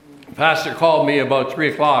pastor called me about 3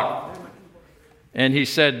 o'clock, and he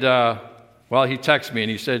said, he texted me, and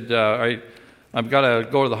he said, I've got to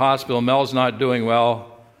go to the hospital. Mel's not doing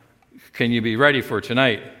well. Can you be ready for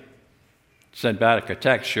tonight? Sent back a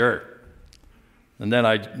text, sure. And then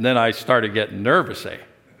I started getting nervous,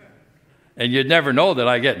 And you'd never know that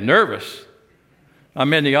I get nervous.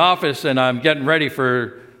 I'm in the office, and I'm getting ready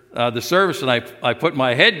for the service, and I put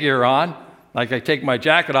my headgear on, like I take my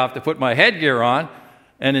jacket off to put my headgear on,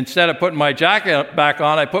 and instead of putting my jacket back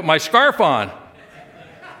on, I put my scarf on.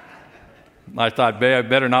 I thought, I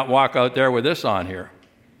better not walk out there with this on here.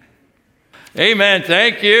 Amen.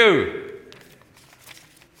 Thank you.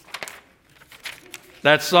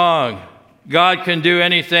 That song, God can do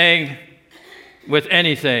anything with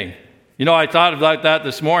anything. You know, I thought about that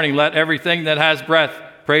this morning. Let everything that has breath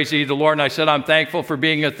praise ye the Lord. And I said, I'm thankful for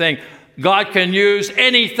being a thing. God can use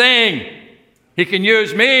anything. He can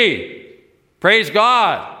use me. Praise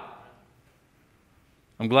God.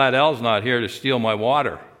 I'm glad Al's not here to steal my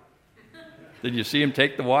water. Did you see him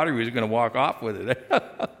take the water? He was going to walk off with it.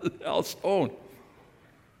 Al Stone.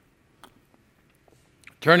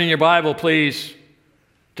 Turn in your Bible, please,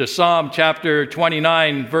 to Psalm chapter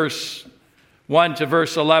 29, verse 1 to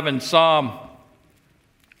verse 11. Psalm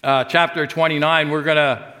chapter 29. We're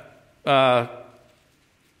going to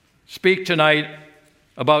speak tonight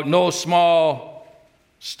about no small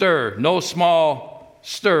stir. No small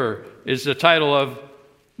stir is the title of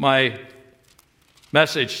my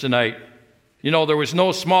message tonight. You know, there was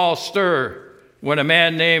no small stir when a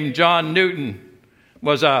man named John Newton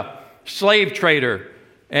was a slave trader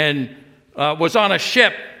and was on a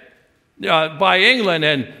ship by England,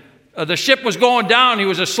 and the ship was going down. He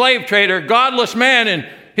was a slave trader, godless man, and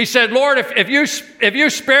he said, Lord, if you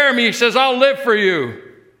spare me, he says, I'll live for you.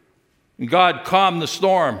 And God calmed the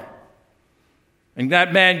storm. And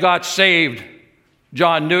that man got saved,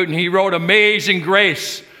 John Newton. He wrote Amazing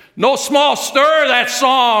Grace. No small stir, that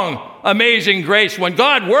song, Amazing Grace. When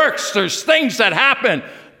God works, there's things that happen.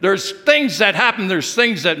 There's things that happen. There's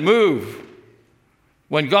things that move.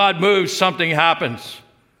 When God moves, something happens.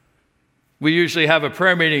 We usually have a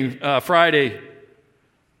prayer meeting Friday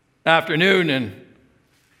afternoon, and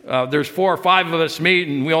there's 4 or 5 of us meet,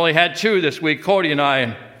 and we only had 2 this week, Cody and I,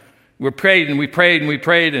 and we prayed,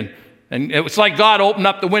 and it was like God opened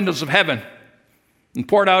up the windows of heaven and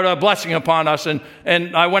poured out a blessing upon us. And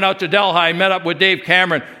I went out to Delhi, met up with Dave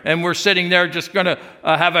Cameron, and we're sitting there just going to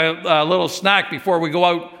have a little snack before we go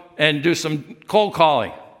out and do some cold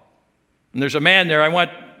calling. And there's a man there. I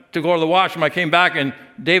went to go to the washroom. I came back, and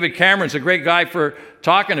David Cameron's a great guy for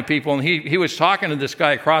talking to people, and he was talking to this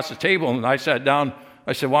guy across the table, and I sat down.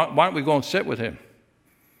 I said, why don't we go and sit with him?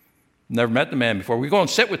 Never met the man before. We go and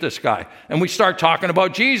sit with this guy, and we start talking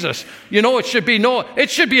about Jesus. You know, it should be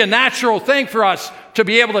a natural thing for us to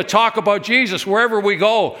be able to talk about Jesus wherever we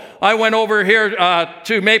go. I went over here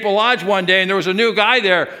to Maple Lodge one day, and there was a new guy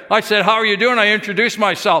there. I said, how are you doing? I introduced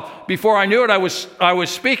myself. Before I knew it, I was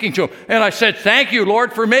speaking to him, and I said, thank you,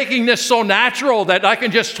 Lord, for making this so natural that I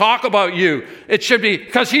can just talk about you. It should be,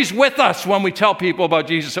 because he's with us when we tell people about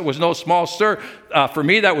Jesus. It was no small stir. For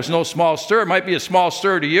me, that was no small stir. It might be a small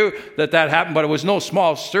stir to you that happened, but it was no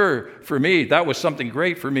small stir for me. That was something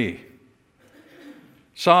great for me.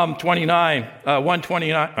 Psalm 29. I'm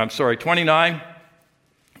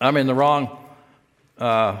in the wrong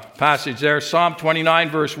passage there. Psalm 29,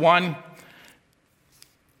 verse 1.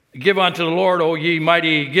 Give unto the Lord, O ye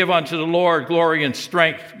mighty, give unto the Lord glory and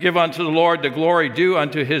strength. Give unto the Lord the glory due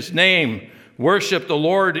unto his name. Worship the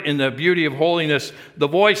Lord in the beauty of holiness. The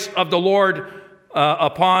voice of the Lord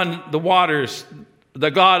upon the waters.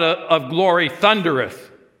 The God of glory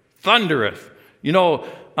thundereth. Thundereth. You know,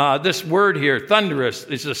 this word here, thunderous,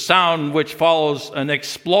 is a sound which follows an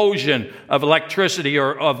explosion of electricity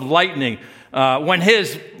or of lightning. When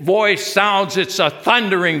his voice sounds, it's a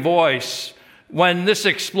thundering voice. When this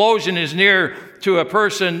explosion is near to a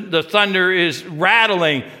person, the thunder is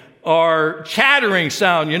rattling or chattering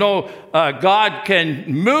sound. You know, God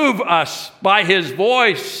can move us by his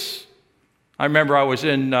voice. I remember I was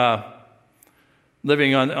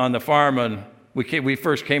living on the farm, and we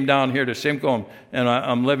first came down here to Simcoe, and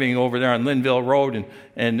I'm living over there on Linville Road,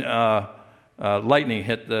 and lightning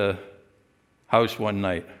hit the house one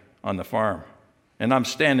night on the farm. And I'm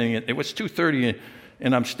standing, it was 2:30,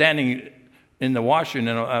 and I'm standing in the washroom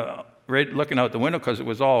and right looking out the window because it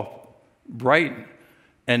was all bright,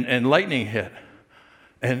 and lightning hit.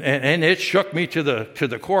 And it shook me to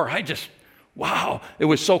the core. Wow, it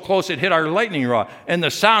was so close it hit our lightning rod. And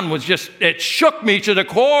the sound was it shook me to the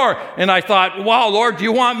core. And I thought, wow, Lord, do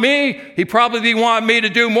you want me? He probably wanted me to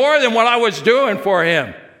do more than what I was doing for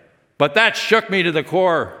him. But that shook me to the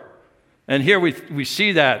core. And here we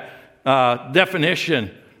see that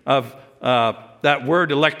definition of that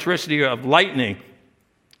word electricity, of lightning.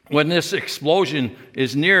 When this explosion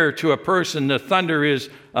is near to a person, the thunder is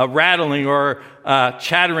a rattling or a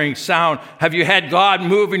chattering sound. Have you had God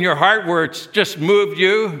move in your heart where it's just moved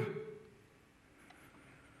you?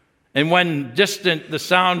 And when distant, the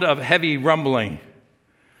sound of heavy rumbling.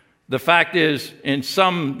 The fact is, in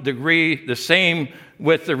some degree, the same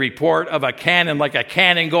with the report of a cannon, like a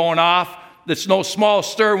cannon going off. It's no small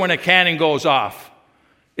stir when a cannon goes off.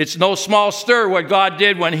 It's no small stir what God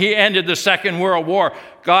did when he ended the Second World War.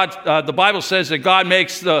 The Bible says that God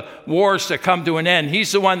makes the wars to come to an end.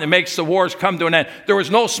 He's the one that makes the wars come to an end. There was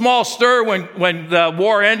no small stir when the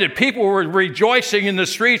war ended. People were rejoicing in the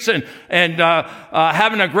streets and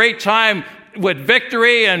having a great time with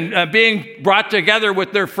victory and being brought together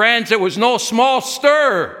with their friends. It was no small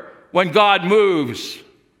stir when God moves.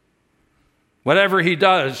 Whatever he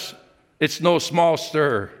does, it's no small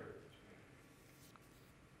stir.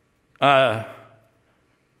 And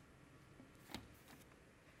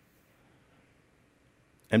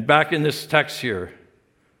back in this text here,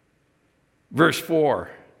 verse 4,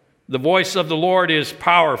 the voice of the Lord is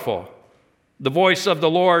powerful. The voice of the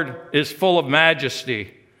Lord is full of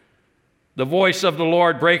majesty. The voice of the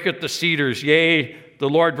Lord breaketh the cedars. Yea, the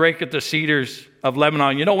Lord breaketh the cedars of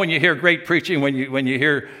Lebanon. You know, when you hear great preaching, when you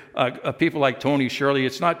hear people like Tony Shirley,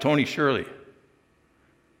 it's not Tony Shirley.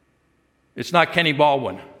 It's not Kenny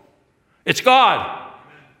Baldwin. It's God.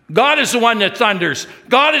 God is the one that thunders.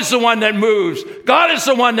 God is the one that moves. God is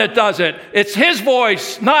the one that does it. It's his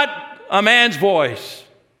voice, not a man's voice.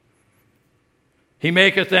 He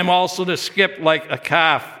maketh them also to skip like a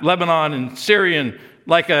calf, Lebanon and Syrian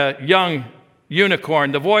like a young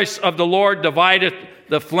unicorn. The voice of the Lord divideth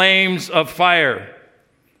the flames of fire.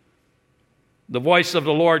 The voice of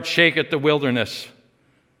the Lord shaketh the wilderness.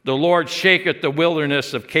 The Lord shaketh the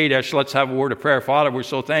wilderness of Kadesh. Let's have a word of prayer. Father, we're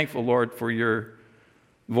so thankful, Lord, for your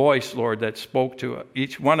voice, Lord, that spoke to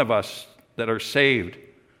each one of us that are saved,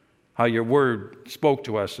 how your word spoke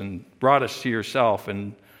to us and brought us to yourself.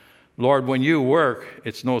 And Lord, when you work,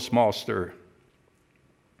 it's no small stir.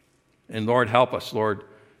 And Lord, help us, Lord,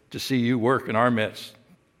 to see you work in our midst.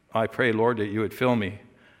 I pray, Lord, that you would fill me.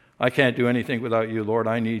 I can't do anything without you, Lord.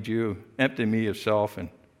 I need you. Empty me of self and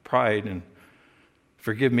pride, and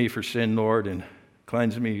forgive me for sin, Lord, and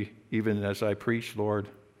cleanse me even as I preach, Lord.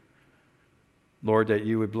 Lord, that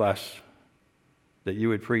you would bless, that you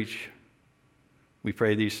would preach. We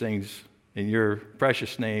pray these things in your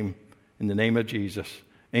precious name, in the name of Jesus.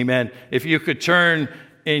 Amen. If you could turn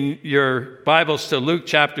in your Bibles to Luke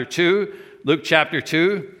chapter 2. Luke chapter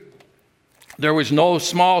 2. There was no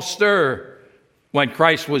small stir when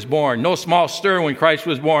Christ was born. No small stir when Christ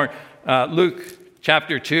was born. Luke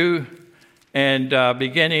chapter 2. And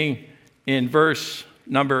beginning in verse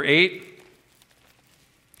number 8,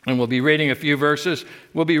 and we'll be reading a few verses.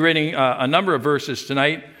 We'll be reading a number of verses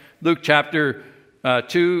tonight. Luke chapter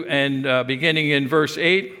 2 and beginning in verse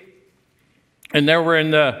 8. And there were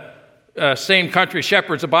in the same country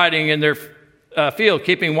shepherds abiding in their field,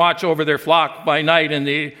 keeping watch over their flock by night.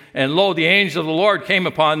 And lo, the angel of the Lord came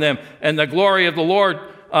upon them, and the glory of the Lord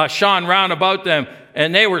shone round about them.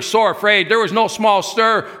 And they were sore afraid. There was no small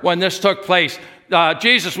stir when this took place.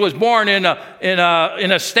 Jesus was born in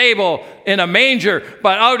a stable, in a manger,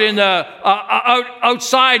 but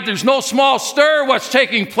outside there's no small stir. What's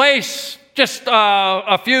taking place just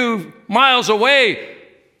a few miles away?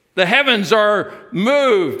 The heavens are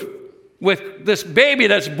moved with this baby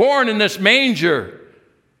that's born in this manger.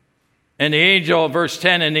 And the angel, verse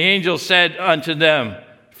 10, and the angel said unto them,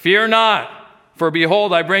 Fear not. For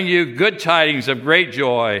behold, I bring you good tidings of great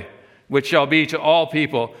joy, which shall be to all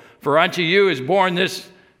people. For unto you is born this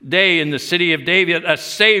day in the city of David a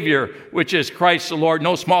Savior, which is Christ the Lord.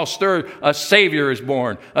 No small stir, a Savior is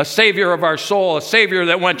born. A Savior of our soul, a Savior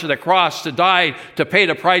that went to the cross to die, to pay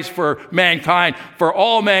the price for mankind. For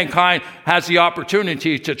all mankind has the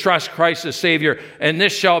opportunity to trust Christ as Savior. And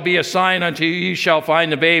this shall be a sign unto you. Ye shall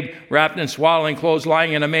find the babe wrapped in swaddling clothes,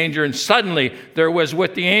 lying in a manger. And suddenly there was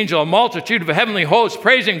with the angel a multitude of heavenly hosts,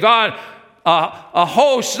 praising God, a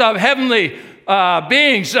host of heavenly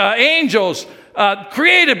beings, angels,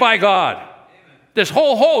 created by God. Amen. This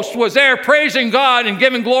whole host was there praising God and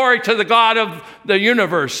giving glory to the God of the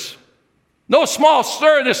universe. No small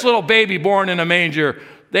stir, this little baby born in a manger.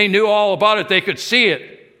 They knew all about it. They could see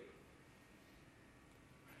it.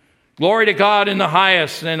 Glory to God in the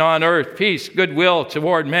highest, and on earth peace, goodwill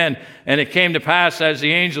toward men. And it came to pass as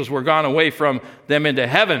the angels were gone away from them into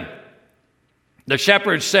heaven, the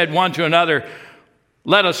shepherds said one to another,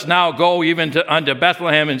 Let us now go even unto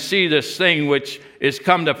Bethlehem and see this thing which is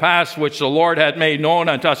come to pass, which the Lord hath made known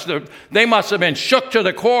unto us. They must have been shook to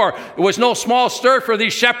the core. It was no small stir for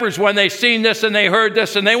these shepherds when they seen this and they heard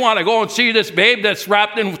this, and they want to go and see this babe that's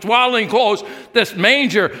wrapped in swaddling clothes, this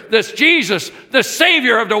manger, this Jesus, the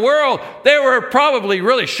Savior of the world. They were probably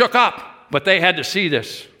really shook up, but they had to see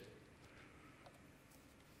this.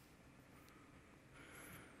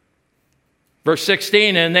 Verse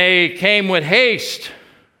 16, and they came with haste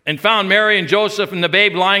and found Mary and Joseph and the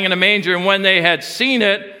babe lying in a manger. And when they had seen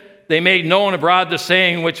it, they made known abroad the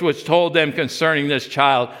saying which was told them concerning this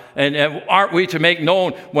child. And aren't we to make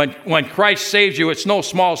known when Christ saves you, it's no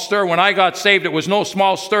small stir. When I got saved, it was no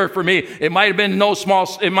small stir for me. It might have been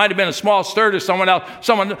a small stir to someone else.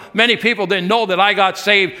 Many people didn't know that I got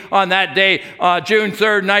saved on that day, June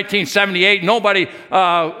 3rd, 1978. Nobody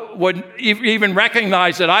would even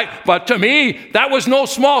recognize it. But to me, that was no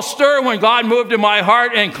small stir when God moved in my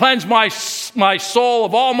heart and cleansed my soul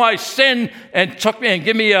of all my sin and took me and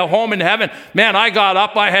give me a home in heaven. Man, I got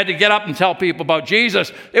up. I had to get up and tell people about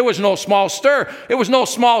Jesus. It was no small stir. It was no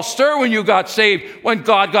small stir when you got saved, when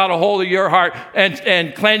God got a hold of your heart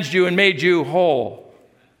and cleansed you and made you whole.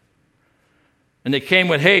 And they came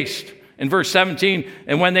with haste. In verse 17,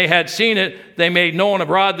 and when they had seen it, they made known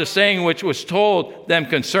abroad the saying which was told them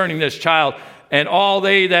concerning this child. And all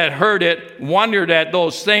they that heard it wondered at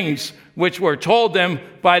those things which were told them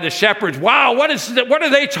by the shepherds. Wow, what are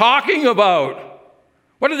they talking about?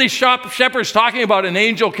 What are these shepherds talking about? An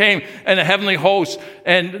angel came and a heavenly host,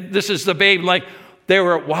 and this is the babe. Like, they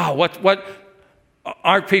were, wow, what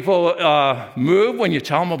aren't people moved when you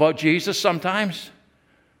tell them about Jesus sometimes?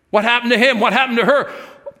 What happened to him? What happened to her?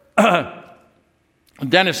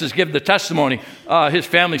 Dennis has given the testimony. His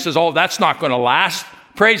family says, oh, that's not going to last.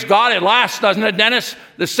 Praise God, it lasts, doesn't it, Dennis?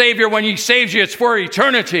 The Savior, when he saves you, it's for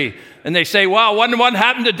eternity. And they say, wow, what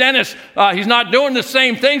happened to Dennis? He's not doing the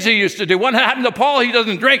same things he used to do. What happened to Paul? He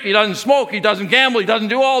doesn't drink, he doesn't smoke, he doesn't gamble, he doesn't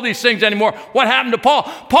do all these things anymore. What happened to Paul?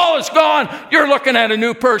 Paul is gone. You're looking at a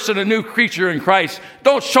new person, a new creature in Christ.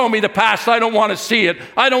 Don't show me the past. I don't want to see it.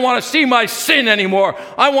 I don't want to see my sin anymore.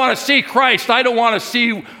 I want to see Christ. I don't want to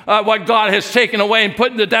see what God has taken away and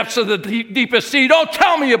put in the depths of the deepest sea. Don't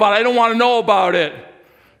tell me about it. I don't want to know about it,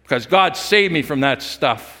 because God saved me from that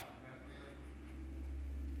stuff.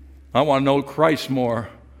 I want to know Christ more.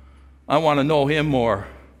 I want to know him more.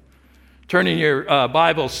 Turn in your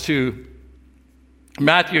Bibles to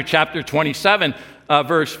Matthew chapter 27,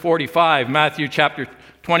 verse 45. Matthew chapter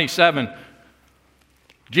 27.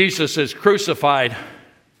 Jesus is crucified.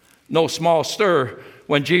 No small stir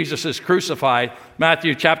when Jesus is crucified.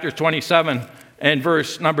 Matthew chapter 27 and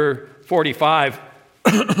verse number 45.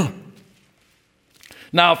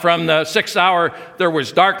 Now from the 6th hour there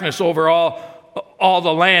was darkness over all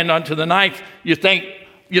the land unto the 9th. You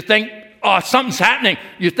think, oh, something's happening.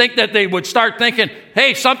 You think that they would start thinking,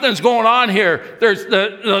 hey, something's going on here. There's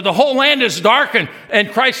the whole land is darkened,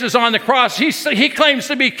 and Christ is on the cross. He claims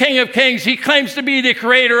to be King of Kings. He claims to be the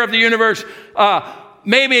creator of the universe.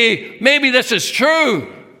 Maybe this is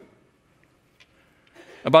true.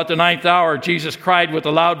 About the 9th hour, Jesus cried with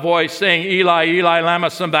a loud voice, saying, Eli, Eli,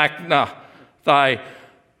 lama sabachthani.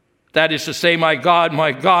 That is to say, my God,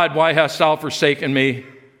 why hast thou forsaken me?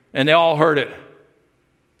 And they all heard it.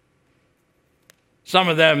 Some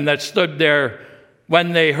of them that stood there,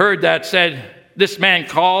 when they heard that, said, this man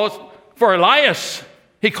calls for Elias.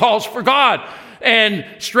 He calls for God. And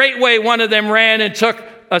straightway one of them ran and took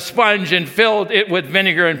a sponge and filled it with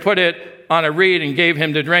vinegar and put it on a reed and gave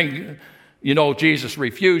him to drink. You know, Jesus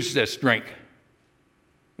refused this drink.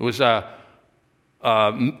 It was like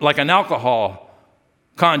an alcohol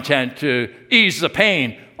content to ease the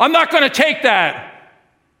pain. I'm not going to take that.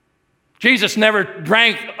 Jesus never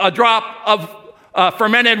drank a drop of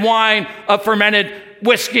fermented wine, of fermented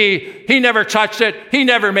whiskey. He never touched it. He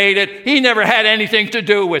never made it. He never had anything to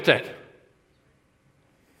do with it.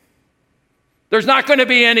 There's not going to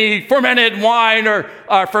be any fermented wine or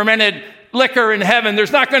fermented liquor in heaven.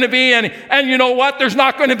 There's not going to be any. And you know what? There's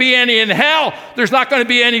not going to be any in hell. There's not going to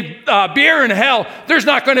be any beer in hell. There's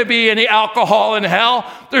not going to be any alcohol in hell.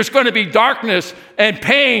 There's going to be darkness and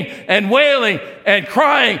pain and wailing and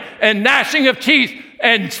crying and gnashing of teeth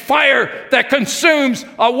and fire that consumes,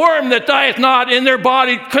 a worm that dieth not in their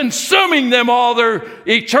body, consuming them all their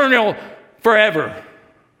eternal forever.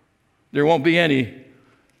 There won't be any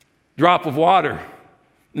drop of water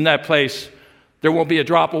in that place. There won't be a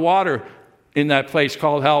drop of water in that place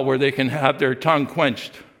called hell where they can have their tongue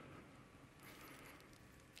quenched.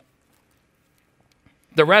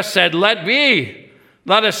 The rest said, let be.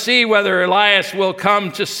 Let us see whether Elias will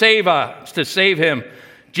come to save him.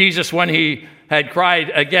 Jesus, when he had cried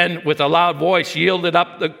again with a loud voice, yielded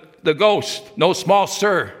up the ghost. No small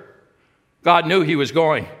stir. God knew he was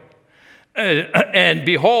going. And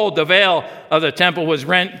behold, the veil of the temple was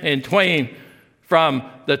rent in twain from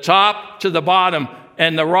the top to the bottom,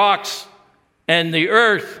 and the rocks and the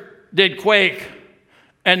earth did quake,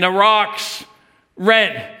 and the rocks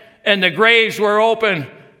rent, and the graves were open,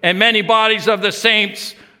 and many bodies of the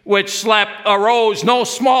saints which slept arose. No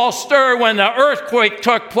small stir when the earthquake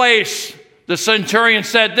took place. The centurion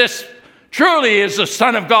said, "This truly is the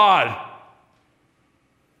Son of God."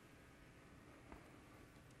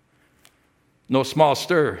 No small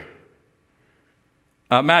stir.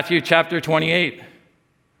 Matthew chapter 28.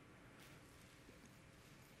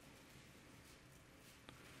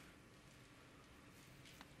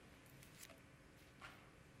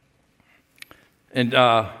 And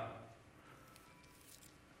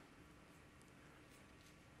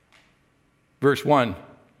verse 1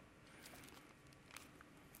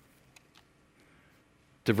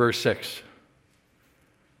 to verse 6.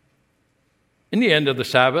 In the end of the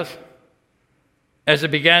Sabbath, as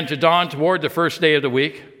it began to dawn toward the first day of the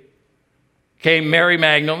week, came Mary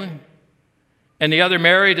Magdalene and the other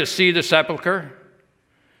Mary to see the sepulchre.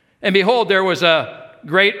 And behold, there was a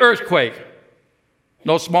great earthquake,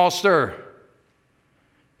 no small stir.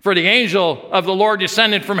 For the angel of the Lord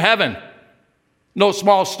descended from heaven, no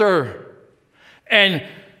small stir, and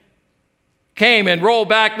came and rolled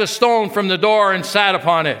back the stone from the door and sat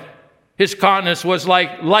upon it. His countenance was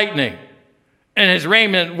like lightning, and his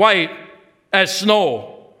raiment white as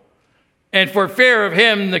snow. And for fear of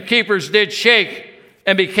him, the keepers did shake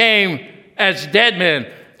and became as dead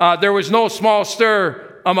men. There was no small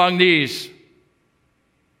stir among these.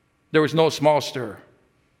 There was no small stir.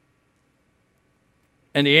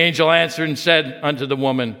 And the angel answered and said unto the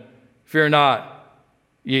woman, "Fear not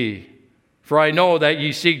ye, for I know that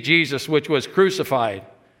ye seek Jesus, which was crucified.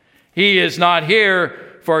 He is not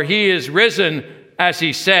here, for he is risen, as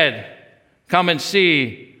he said. Come and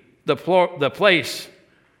see the place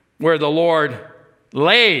where the Lord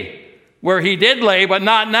lay," where he did lay, but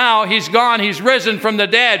not now. He's gone. He's risen from the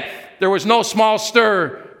dead. There was no small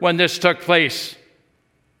stir when this took place.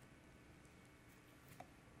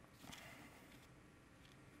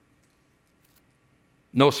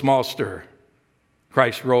 No small stir.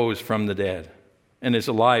 Christ rose from the dead and is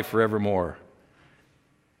alive forevermore.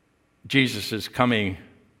 Jesus is coming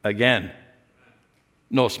again.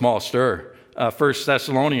 No small stir. 1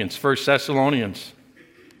 Thessalonians.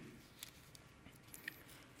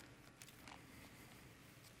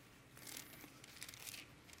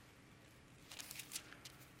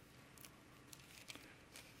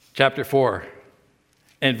 Chapter 4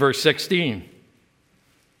 and verse 16.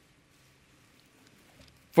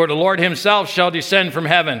 For the Lord himself shall descend from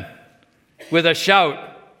heaven with a shout,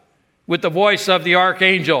 with the voice of the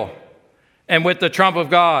archangel, and with the trump of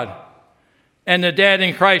God. And the dead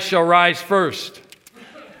in Christ shall rise first.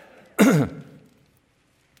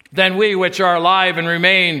 Then we which are alive and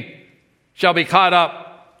remain shall be caught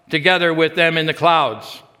up together with them in the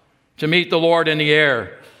clouds to meet the Lord in the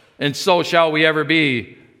air. And so shall we ever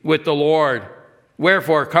be with the Lord.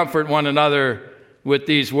 Wherefore comfort one another with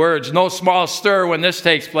these words. No small stir when this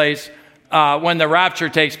takes place, when the rapture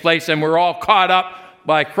takes place, and we're all caught up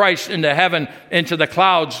by Christ into heaven, into the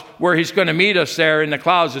clouds, where he's going to meet us there in the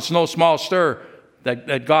clouds. It's no small stir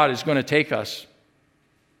that God is going to take us.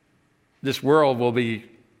 This world will be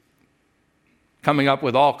coming up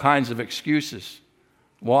with all kinds of excuses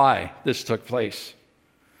why this took place.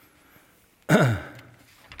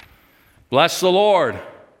 Bless the Lord.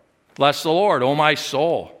 Bless the Lord, O my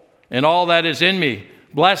soul, and all that is in me.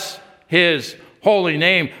 Bless his holy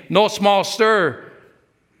name. No small stir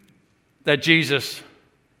that Jesus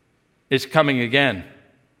is coming again,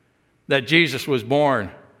 that Jesus was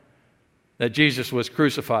born, that Jesus was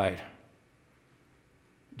crucified.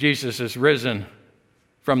 Jesus is risen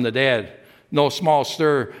from the dead. No small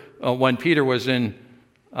stir when Peter was in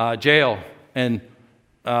jail, and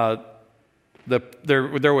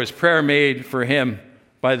there was prayer made for him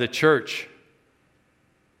by the church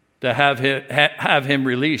to have him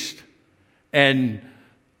released. And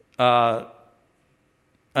an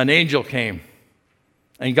angel came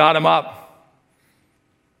and got him up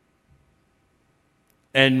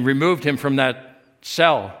and removed him from that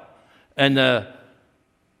cell. And the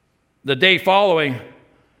day following,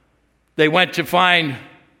 they went to find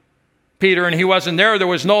Peter, and he wasn't there. There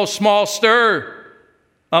was no small stir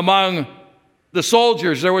among the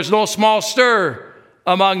soldiers. There was no small stir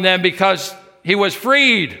among them because he was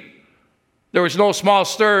freed. There was no small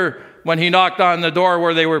stir when he knocked on the door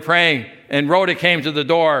where they were praying, and Rhoda came to the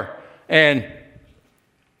door, and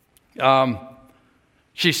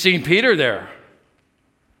She's seen Peter there.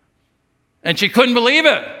 And she couldn't believe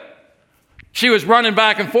it. She was running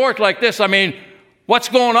back and forth like this. I mean, what's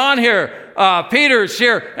going on here? Peter's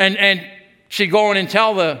here. And she'd go in and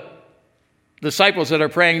tell the disciples that are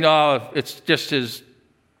praying, it's just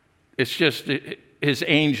his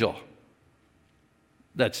angel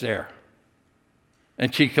that's there.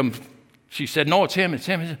 And she said, no, it's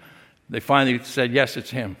him. They finally said, yes, it's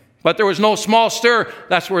him. But there was no small stir.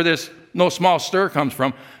 That's where this no small stir comes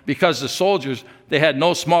from, because the soldiers, they had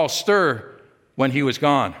no small stir when he was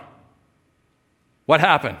gone. What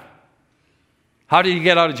happened? How did he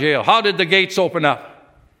get out of jail? How did the gates open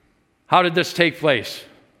up? How did this take place?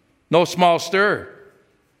 No small stir.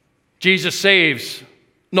 Jesus saves.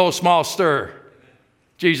 No small stir.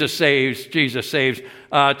 Jesus saves. Jesus saves.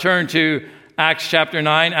 Turn to Acts chapter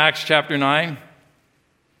 9. Acts chapter 9.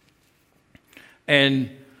 And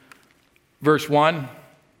verse 1.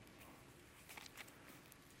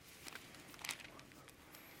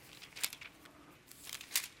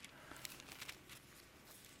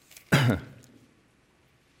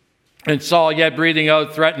 And Saul, yet breathing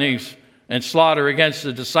out threatenings and slaughter against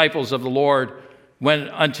the disciples of the Lord, went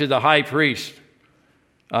unto the high priest.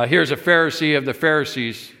 Here's a Pharisee of the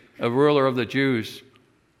Pharisees, a ruler of the Jews,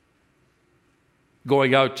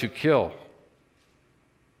 going out to kill,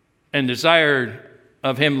 and desired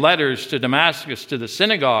of him letters to Damascus, to the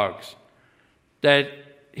synagogues, that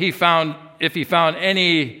if he found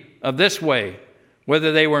any of this way,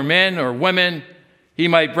 whether they were men or women, he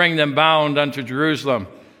might bring them bound unto Jerusalem.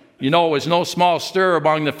 You know, it was no small stir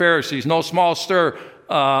among the Pharisees, no small stir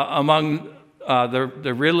among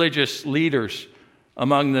the religious leaders,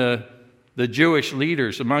 among the Jewish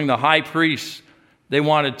leaders, among the high priests. They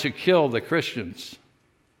wanted to kill the Christians.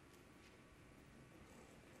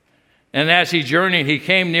 And as he journeyed, he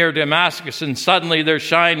came near Damascus, and suddenly there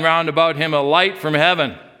shined round about him a light from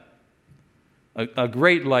heaven, a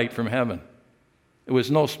great light from heaven. It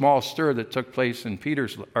was no small stir that took place in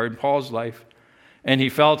Paul's life. And he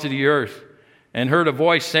fell to the earth and heard a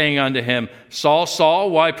voice saying unto him, Saul,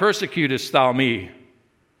 Saul, why persecutest thou me?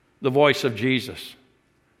 The voice of Jesus.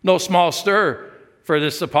 No small stir for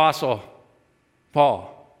this apostle,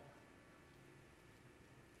 Paul.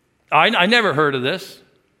 I never heard of this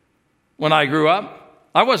when I grew up.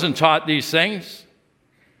 I wasn't taught these things.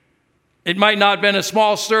 It might not have been a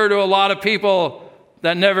small stir to a lot of people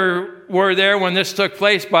that never were there when this took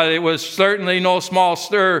place, but it was certainly no small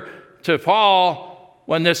stir to Paul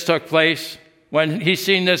when this took place, when he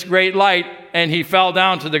seen this great light, and he fell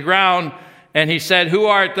down to the ground, and he said, Who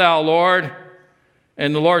art thou, Lord?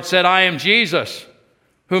 And the Lord said, I am Jesus,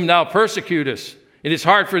 whom thou persecutest. It is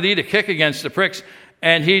hard for thee to kick against the pricks.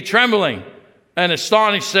 And he, trembling and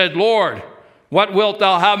astonished, said, Lord, what wilt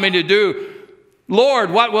thou have me to do?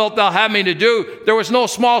 Lord, what wilt thou have me to do? There was no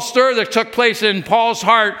small stir that took place in Paul's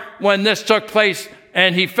heart when this took place.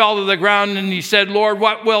 And he fell to the ground and he said, Lord,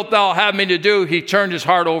 what wilt thou have me to do? He turned his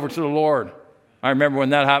heart over to the Lord. I remember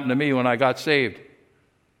when that happened to me when I got saved.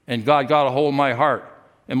 And God got a hold of my heart.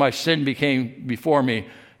 And my sin became before me.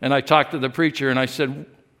 And I talked to the preacher and I said,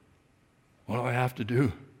 what do I have to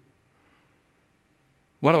do?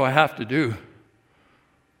 What do I have to do?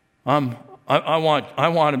 I want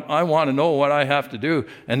to know what I have to do.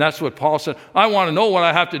 And that's what Paul said. I want to know what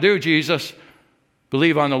I have to do, Jesus.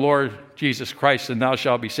 Believe on the Lord Jesus Christ and thou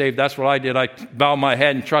shalt be saved. That's what I did. I bowed my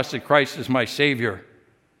head and trusted Christ as my Savior.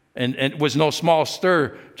 And it was no small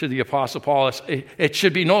stir to the Apostle Paul. It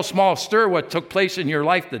should be no small stir what took place in your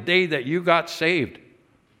life the day that you got saved.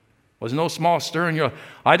 Was no small stir in your life.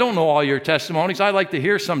 I don't know all your testimonies. I like to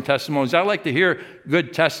hear some testimonies. I like to hear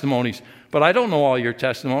good testimonies. But I don't know all your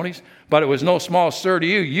testimonies. But it was no small stir to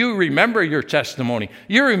you. You remember your testimony.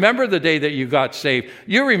 You remember the day that you got saved.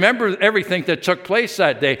 You remember everything that took place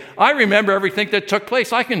that day. I remember everything that took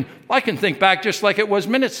place. I can think back just like it was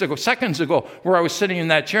minutes ago, seconds ago, where I was sitting in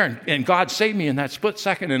that chair and God saved me in that split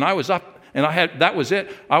second and I was up and that was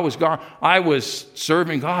it. I was gone. I was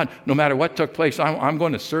serving God. No matter what took place, I'm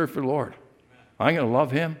going to serve for the Lord. I'm going to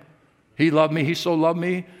love Him. He loved me. He so loved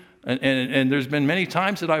me. And there's been many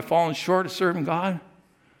times that I've fallen short of serving God.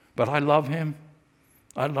 But I love Him.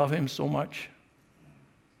 I love Him so much.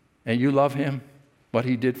 And you love Him, what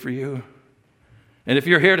He did for you. And if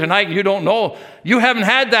you're here tonight and you don't know, you haven't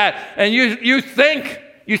had that, and you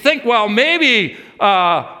think, well, maybe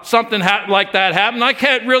something like that happened. I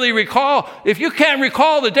can't really recall. If you can't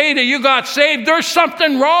recall the day that you got saved, there's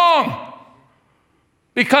something wrong.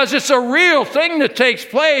 Because it's a real thing that takes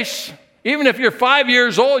place. Even if you're 5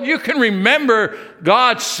 years old, you can remember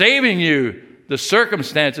God saving you. The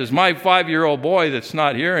circumstances. My 5-year-old boy that's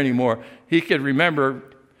not here anymore, he could remember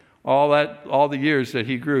all the years that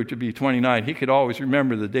he grew to be 29, he could always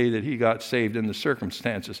remember the day that he got saved and the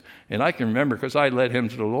circumstances. And I can remember because I led him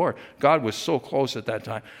to the Lord. God was so close at that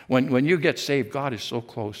time. When you get saved, God is so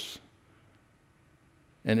close.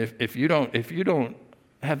 And if you don't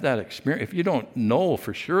have that experience, if you don't know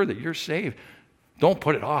for sure that you're saved, don't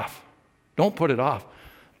put it off. Don't put it off.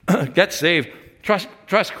 Get saved.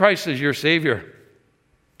 Trust Christ as your Savior.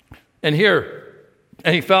 And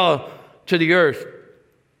he fell to the earth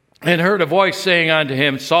and heard a voice saying unto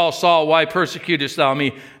him, Saul, Saul, why persecutest thou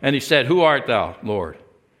me? And he said, Who art thou, Lord?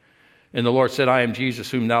 And the Lord said, I am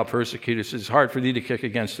Jesus, whom thou persecutest. It is hard for thee to kick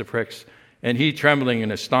against the pricks. And he, trembling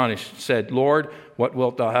and astonished, said, Lord, what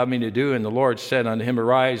wilt thou have me to do? And the Lord said unto him,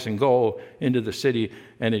 Arise and go into the city,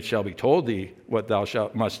 and it shall be told thee what thou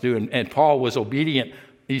must do. And Paul was obedient.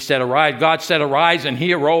 He said, Arise. God said, Arise, and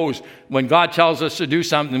he arose. When God tells us to do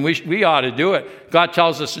something, we ought to do it. God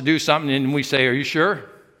tells us to do something, and we say, Are you sure?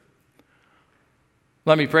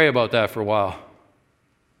 Let me pray about that for a while.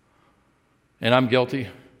 And I'm guilty.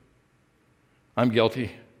 I'm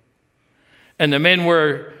guilty. And the men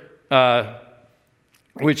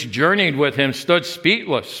which journeyed with him stood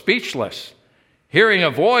speechless, hearing a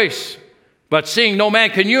voice, but seeing no man.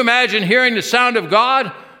 Can you imagine hearing the sound of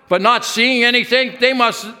God, but not seeing anything? They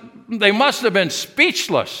must have been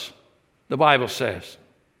speechless, the Bible says.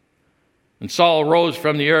 And Saul rose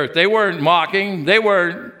from the earth. They weren't mocking. They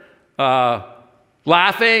weren't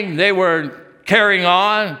laughing. They weren't carrying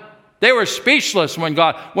on. They were speechless when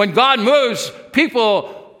God moves,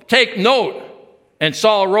 people take note. And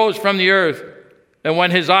Saul rose from the earth, and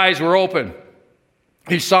when his eyes were open,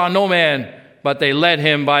 he saw no man, but they led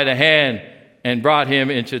him by the hand and brought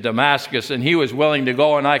him into Damascus. And he was willing to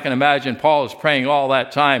go, and I can imagine Paul is praying all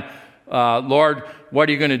that time, Lord, what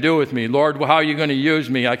are you going to do with me? Lord, how are you going to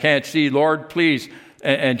use me? I can't see. Lord, please.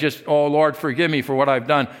 And just, oh, Lord, forgive me for what I've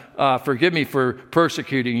done. Forgive me for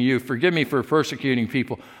persecuting you. Forgive me for persecuting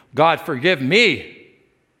people. God, forgive me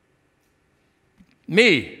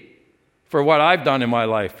for what I've done in my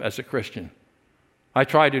life as a Christian. I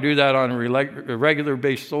try to do that on a regular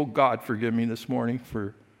basis. Oh, God, forgive me this morning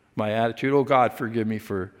for my attitude. Oh, God, forgive me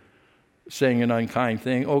for saying an unkind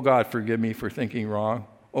thing. Oh, God, forgive me for thinking wrong.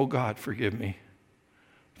 Oh, God, forgive me.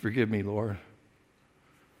 Forgive me, Lord.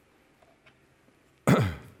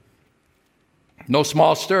 No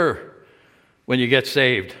small stir when you get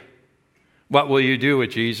saved. What will you do with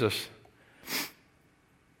Jesus?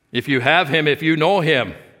 If you have him, if you know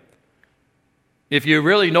him, if you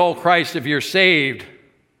really know Christ, if you're saved,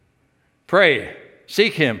 pray,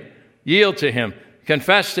 seek him, yield to him,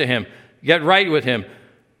 confess to him, get right with him,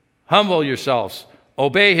 humble yourselves,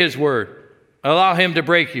 obey his word, allow him to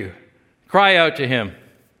break you, cry out to him.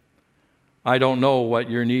 I don't know what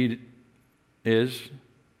your need is,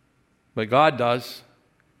 but God does.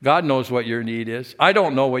 God knows what your need is. I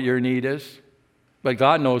don't know what your need is, but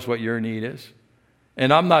God knows what your need is.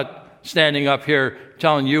 And I'm not standing up here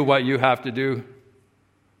telling you what you have to do.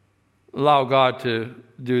 Allow God to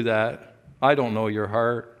do that. I don't know your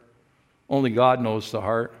heart. Only God knows the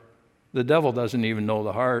heart. The devil doesn't even know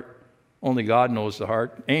the heart. Only God knows the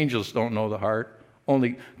heart. Angels don't know the heart.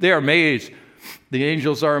 They are amazed. The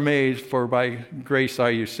angels are amazed, for by grace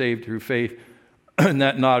are you saved through faith, and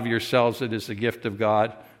that not of yourselves, it is the gift of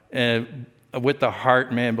God. And with the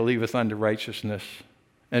heart man believeth unto righteousness,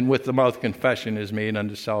 and with the mouth confession is made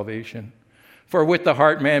unto salvation. For with the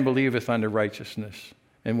heart man believeth unto righteousness,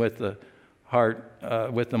 and with the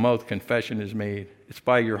mouth confession is made. It's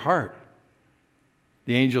by your heart.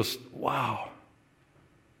 The angels, wow.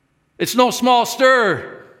 It's no small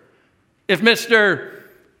stir if Mr.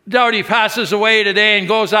 Doughty passes away today and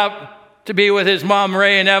goes up to be with his mom,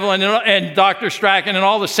 Ray, and Evelyn, and Dr. Strachan, and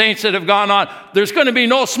all the saints that have gone on. There's going to be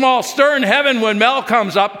no small stir in heaven when Mel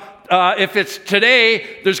comes up. If it's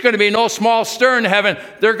today, there's going to be no small stir in heaven.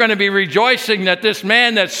 They're going to be rejoicing that this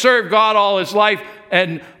man that served God all his life,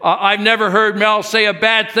 and I've never heard Mel say a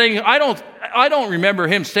bad thing. I don't remember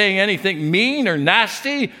him saying anything mean or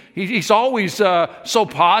nasty. He's always so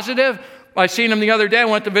positive. I seen him the other day. I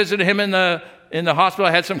went to visit him in the hospital.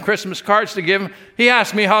 I had some Christmas cards to give him. He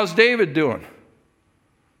asked me, how's David doing?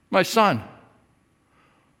 My son.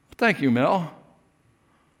 Thank you, Mel.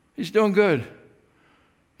 He's doing good.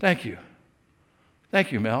 Thank you.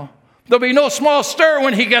 Thank you, Mel. There'll be no small stir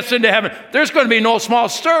when he gets into heaven. There's going to be no small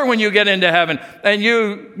stir when you get into heaven and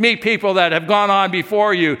you meet people that have gone on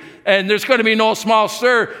before you. And there's going to be no small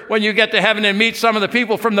stir when you get to heaven and meet some of the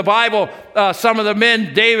people from the Bible, some of the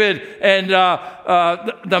men, David, and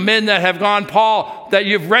the men that have gone, Paul, that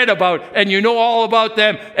you've read about, and you know all about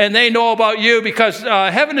them, and they know about you, because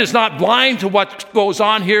heaven is not blind to what goes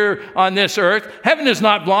on here on this earth. Heaven is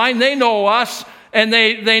not blind. They know us. And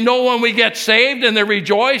they know when we get saved, and they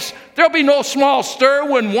rejoice. There'll be no small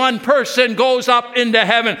stir when one person goes up into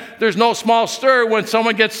heaven. There's no small stir when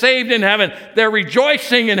someone gets saved in heaven. They're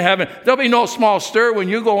rejoicing in heaven. There'll be no small stir when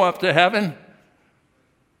you go up to heaven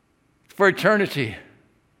for eternity.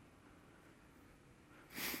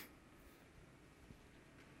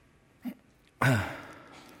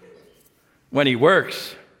 When he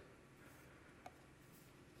works,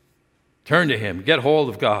 turn to him. Get hold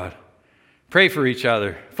of God. Pray for each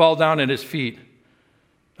other. Fall down at his feet.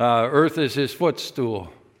 Earth is his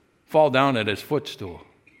footstool. Fall down at his footstool.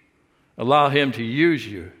 Allow him to use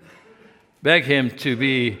you. Beg him to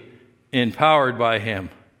be empowered by him.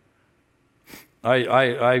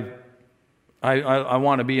 I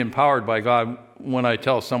want to be empowered by God when I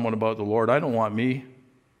tell someone about the Lord. I don't want me.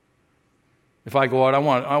 If I go out, I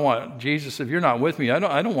want Jesus. If you're not with me, I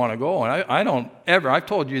don't want to go. And I don't ever, I've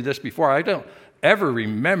told you this before, I don't ever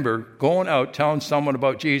remember going out telling someone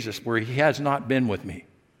about Jesus where he has not been with me.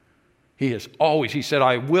 He said,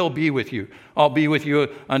 I will be with you. I'll be with you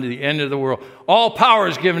unto the end of the world. All power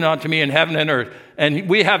is given unto me in heaven and earth. And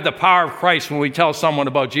we have the power of Christ when we tell someone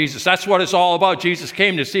about Jesus. That's what it's all about. Jesus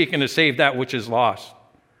came to seek and to save that which is lost.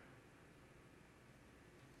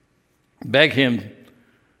 Beg him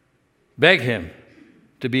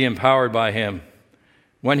to be empowered by him.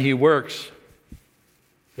 When he works,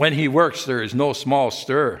 there is no small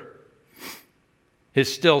stir.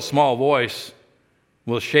 His still small voice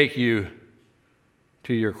will shake you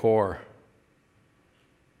to your core.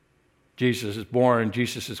 Jesus is born.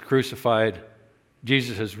 Jesus is crucified.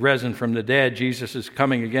 Jesus is risen from the dead. Jesus is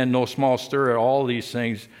coming again. No small stir at all these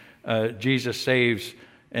things. Jesus saves,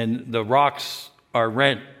 and the rocks are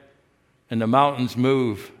rent, and the mountains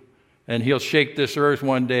move, and he'll shake this earth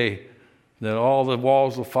one day. That all the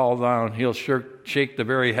walls will fall down. He'll shake the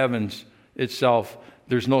very heavens itself.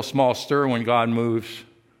 There's no small stir when God moves.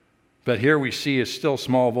 But here we see a still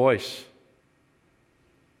small voice.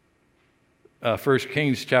 1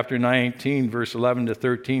 Kings chapter 19, verse 11 to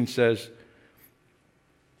 13 says,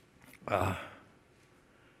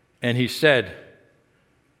 and he said,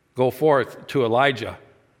 go forth to Elijah.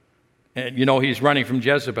 And he's running from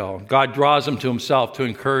Jezebel. God draws him to himself to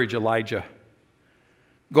encourage Elijah.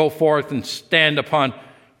 Go forth and stand upon.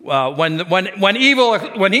 When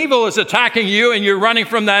evil is attacking you and you're running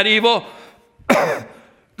from that evil,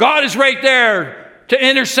 God is right there to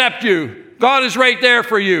intercept you. God is right there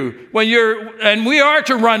for you. And we are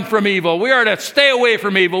to run from evil. We are to stay away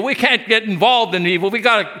from evil. We can't get involved in evil. We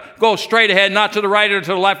got to go straight ahead, not to the right or to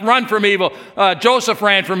the left. Run from evil. Joseph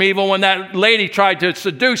ran from evil. When that lady tried to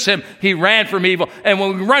seduce him, he ran from evil. And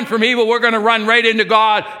when we run from evil, we're going to run right into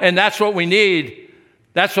God, and that's what we need.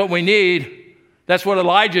 That's what we need. That's what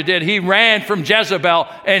Elijah did. He ran from Jezebel,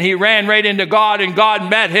 and he ran right into God, and God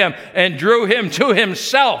met him and drew him to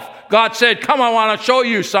himself. God said, come, I want to show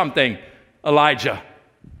you something, Elijah.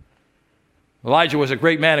 Elijah was a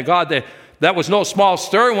great man of God. That was no small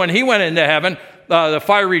stir when he went into heaven. The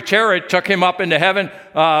fiery chariot took him up into heaven,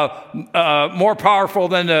 more powerful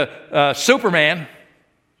than the Superman.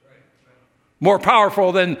 More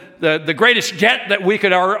powerful than the greatest jet that we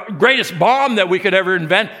could, our greatest bomb that we could ever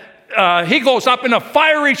invent. He goes up in a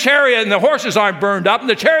fiery chariot, and the horses aren't burned up, and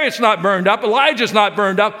the chariot's not burned up. Elijah's not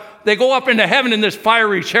burned up. They go up into heaven in this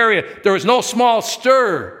fiery chariot. There was no small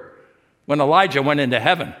stir when Elijah went into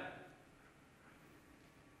heaven.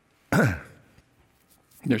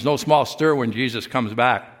 There's no small stir when Jesus comes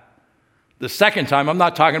back. The second time, I'm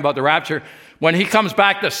not talking about the rapture. When he comes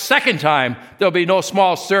back the second time, there'll be no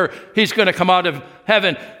small stir. He's going to come out of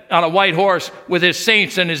heaven on a white horse with his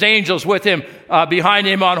saints and his angels with him, behind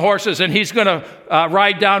him on horses. And he's going to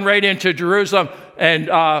ride down right into Jerusalem. And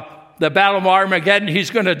the battle of Armageddon,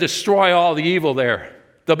 he's going to destroy all the evil there.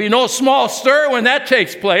 There'll be no small stir when that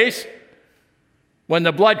takes place. When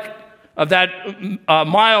the blood of that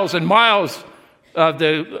miles and miles of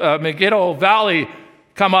the Megiddo Valley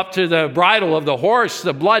come up to the bridle of the horse,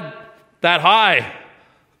 the blood that high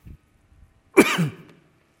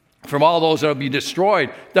from all those that will be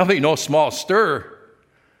destroyed, there'll be no small stir.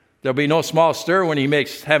 There'll be no small stir when he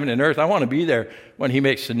makes heaven and earth. I want to be there when he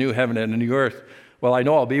makes the new heaven and the new earth. Well, I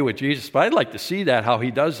know I'll be with Jesus, but I'd like to see that, how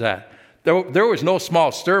he does that. There was no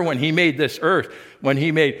small stir when he made this earth. We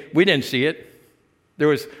didn't see it.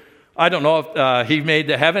 I don't know if he made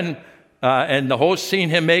the heaven and the host seen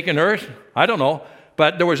him make an earth. I don't know.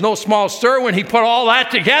 But there was no small stir when he put all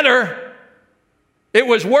that together. It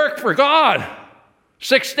was work for God.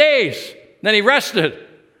 6 days. Then he rested.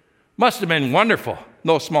 Must have been wonderful.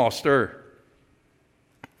 No small stir.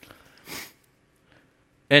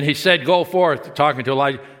 And he said, go forth, talking to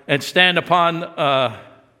Elijah, and stand upon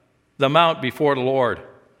the mount before the Lord.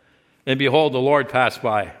 And behold, the Lord passed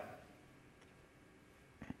by.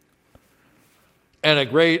 And a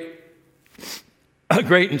great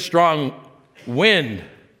and strong wind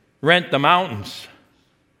rent the mountains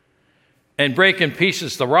and brake in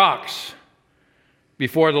pieces the rocks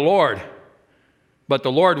before the Lord. But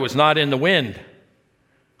the Lord was not in the wind.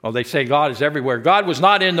 Oh, they say God is everywhere. God was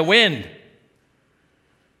not in the wind.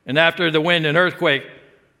 And after the wind and earthquake,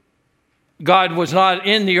 God was not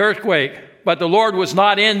in the earthquake, but the Lord was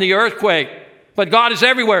not in the earthquake. But God is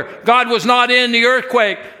everywhere. God was not in the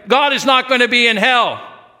earthquake. God is not going to be in hell.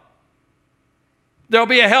 There'll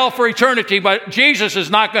be a hell for eternity, but Jesus is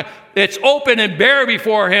not going to. It's open and bare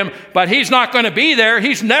before him, but he's not going to be there.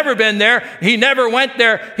 He's never been there. He never went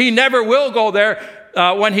there. He never will go there.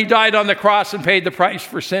 When he died on the cross and paid the price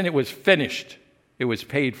for sin, it was finished. It was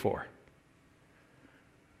paid for.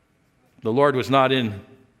 The Lord was not in,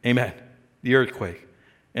 amen, the earthquake.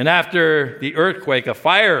 And after the earthquake, a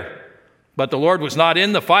fire. But the Lord was not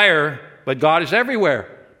in the fire, but God is everywhere.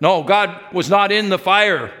 No, God was not in the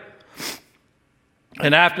fire.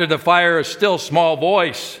 And after the fire, a still small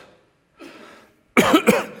voice.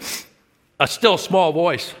 A still small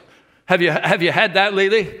voice. Have you had that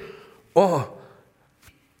lately? Oh,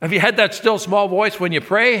 have you had that still small voice when you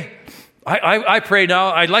pray? I pray now.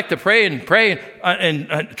 I like to pray and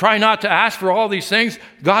try not to ask for all these things.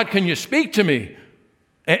 God, can you speak to me?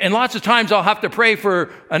 And lots of times I'll have to pray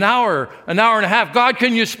for an hour and a half. God,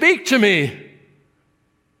 can you speak to me?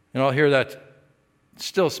 And I'll hear that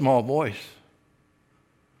still small voice.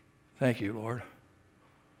 Thank you, Lord.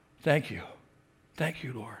 Thank you. Thank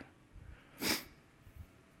you, Lord.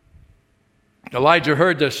 Elijah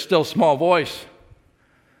heard this still small voice.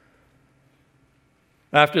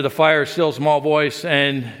 After the fire, still small voice,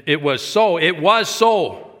 and it was so. It was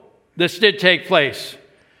so. This did take place.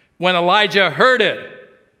 When Elijah heard it,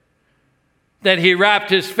 that he wrapped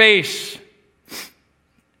his face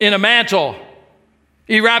in a mantle.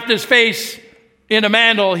 He wrapped his face in a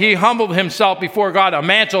mantle. He humbled himself before God. A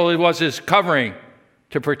mantle was his covering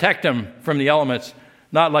to protect him from the elements.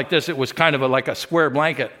 Not like this. It was kind of like a square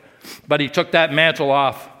blanket. But he took that mantle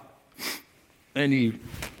off and he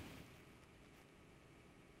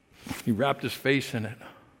wrapped his face in it.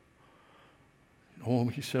 Oh,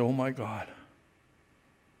 he said, oh my God.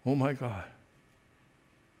 Oh my God.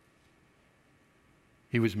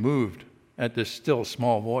 He was moved at this still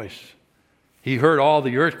small voice. He heard all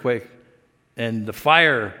the earthquake and the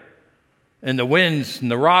fire and the winds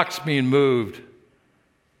and the rocks being moved.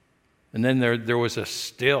 And then there was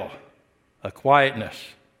a quietness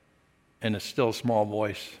and a still small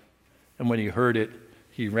voice. And when he heard it,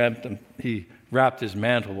 he wrapped his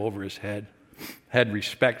mantle over his head, had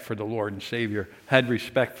respect for the Lord and Savior, had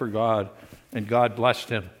respect for God, and God blessed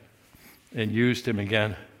him and used him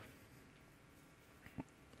again.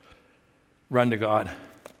 Run to God.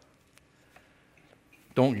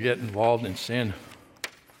 Don't get involved in sin.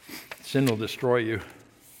 Sin will destroy you.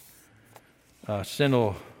 Sin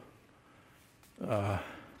will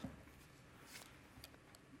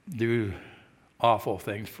do awful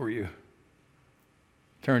things for you.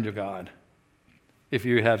 Turn to God. If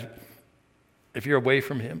you're away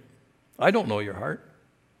from him, I don't know your heart.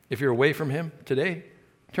 If you're away from him today,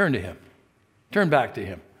 turn to him. Turn back to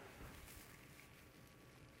him.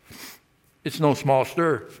 It's no small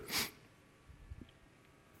stir.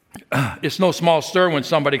 It's no small stir when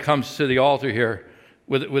somebody comes to the altar here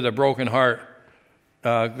with a broken heart.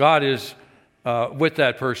 God is with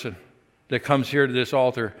that person that comes here to this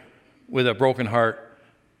altar with a broken heart.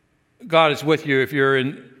 God is with you if you're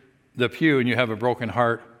in the pew and you have a broken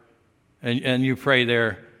heart and you pray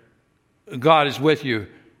there. God is with you.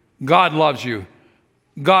 God loves you.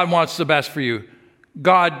 God wants the best for you.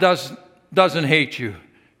 God doesn't hate you.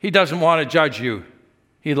 He doesn't want to judge you.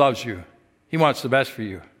 He loves you. He wants the best for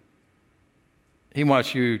you. He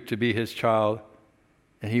wants you to be his child,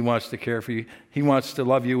 and he wants to care for you. He wants to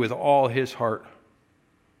love you with all his heart,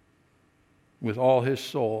 with all his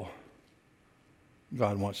soul.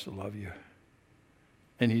 God wants to love you.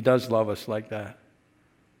 And he does love us like that.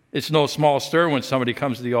 It's no small stir when somebody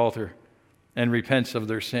comes to the altar and repents of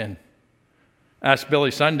their sin. Ask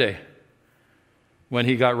Billy Sunday. when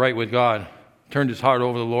he got right with God, turned his heart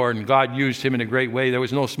over to the Lord, and God used him in a great way. There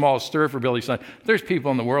was no small stir for Billy Sunday. There's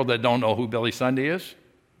people in the world that don't know who Billy Sunday is.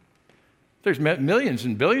 There's millions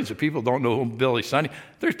and billions of people don't know who Billy Sunday.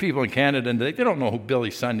 There's people in Canada and they don't know who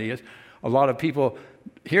Billy Sunday is. A lot of people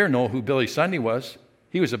here know who Billy Sunday was.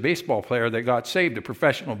 He was a baseball player that got saved, a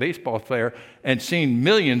professional baseball player, and seen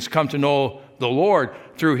millions come to know the Lord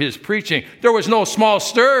through his preaching. There was no small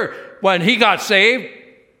stir when he got saved.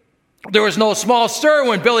 There was no small stir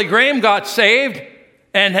when Billy Graham got saved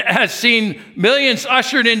and has seen millions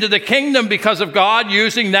ushered into the kingdom because of God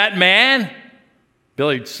using that man.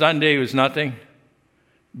 Billy Sunday was nothing.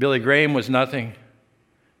 Billy Graham was nothing.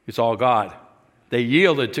 It's all God. They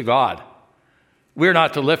yielded to God. We're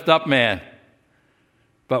not to lift up man,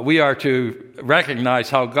 but we are to recognize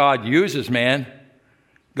how God uses man.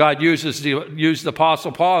 God used the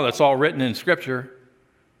Apostle Paul. That's all written in Scripture.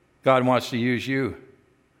 God wants to use you.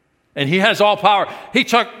 And he has all power.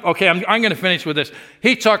 I'm going to finish with this.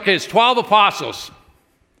 He took his 12 apostles.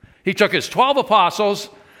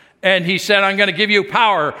 And he said, I'm going to give you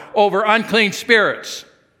power over unclean spirits.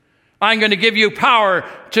 I'm going to give you power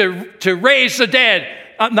to raise the dead.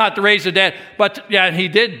 Not to raise the dead, but and he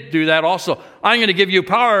did do that also. I'm going to give you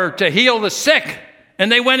power to heal the sick.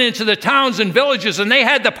 And they went into the towns and villages, and they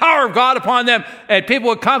had the power of God upon them. And people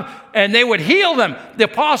would come, and they would heal them. The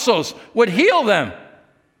apostles would heal them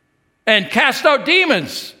and cast out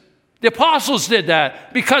demons. The apostles did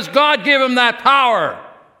that because God gave them that power.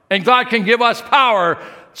 And God can give us power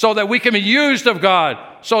so that we can be used of God,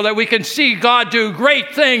 so that we can see God do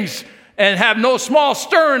great things and have no small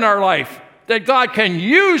stir in our life, that God can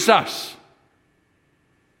use us.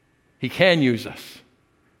 He can use us,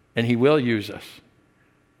 and he will use us.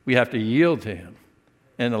 We have to yield to him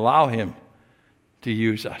and allow him to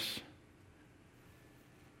use us.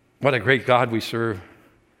 What a great God we serve.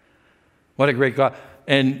 What a great God.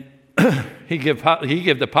 And he give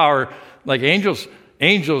the power, like angels.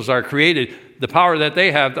 Angels are created. The power that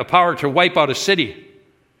they have, the power to wipe out a city.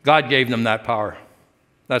 God gave them that power.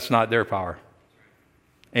 That's not their power.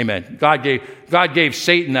 Amen. God gave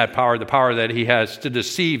Satan that power, the power that he has to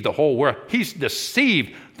deceive the whole world. He's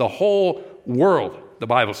deceived the whole world. The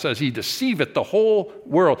Bible says he deceiveth the whole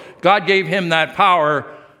world. God gave him that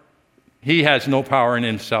power. He has no power in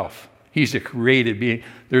himself. He's a created being.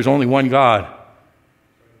 There's only one God.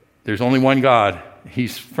 There's only one God.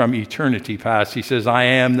 He's from eternity past. He says, I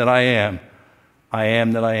am that I am. I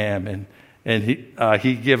am that I am. And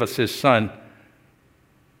he gave us his son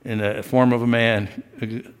in the form of a man,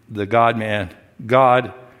 the God-man,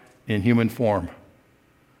 God in human form,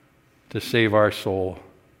 to save our soul.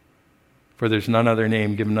 For there's none other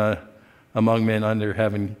name given among men under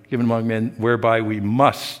heaven, given among men, whereby we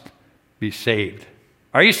must be saved.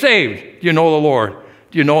 Are you saved? Do you know the Lord?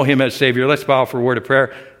 Do you know him as Savior? Let's bow for a word of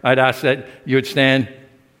prayer. I'd ask that you would stand,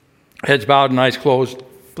 heads bowed and eyes closed,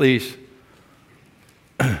 please.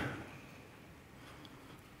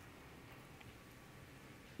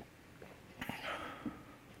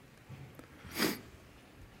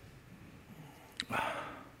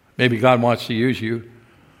 Maybe God wants to use you.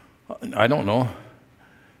 I don't know.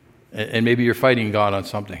 And maybe you're fighting God on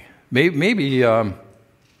something. Maybe you're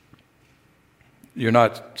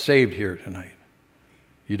not saved here tonight.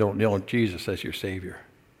 You don't know Jesus as your Savior.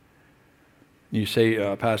 You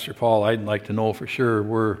say, Pastor Paul, I'd like to know for sure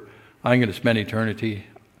I'm going to spend eternity,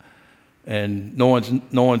 and no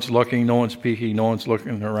one's looking, no one's peeking, no one's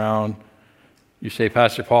looking around. You say,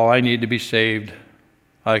 Pastor Paul, I need to be saved.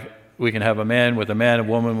 We can have a man, a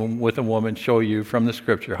woman with a woman, show you from the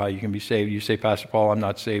Scripture how you can be saved. You say, Pastor Paul, I'm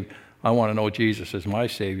not saved. I want to know Jesus as my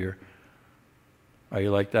Savior. Are you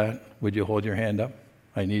like that? Would you hold your hand up?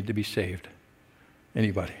 I need to be saved.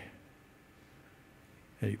 Anybody?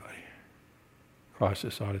 Across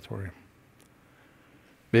this auditorium.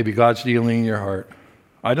 Maybe God's dealing in your heart.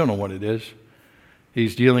 I don't know what it is.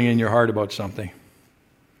 He's dealing in your heart about something.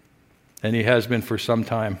 And he has been for some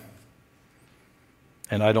time.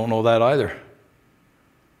 And I don't know that either.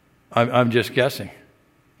 I'm just guessing.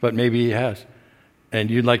 But maybe he has.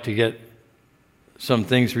 And you'd like to get some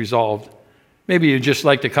things resolved. Maybe you'd just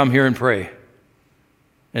like to come here and pray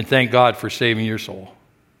and thank God for saving your soul.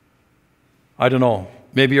 I don't know.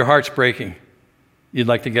 Maybe your heart's breaking. You'd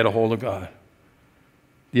like to get a hold of God.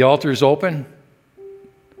 The altar is open.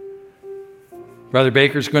 Brother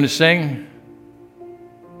Baker's going to sing.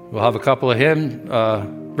 We'll have a couple of hymn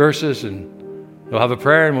verses, and we'll have a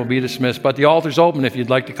prayer, and we'll be dismissed. But the altar's open if you'd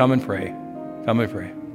like to come and pray. Come and pray.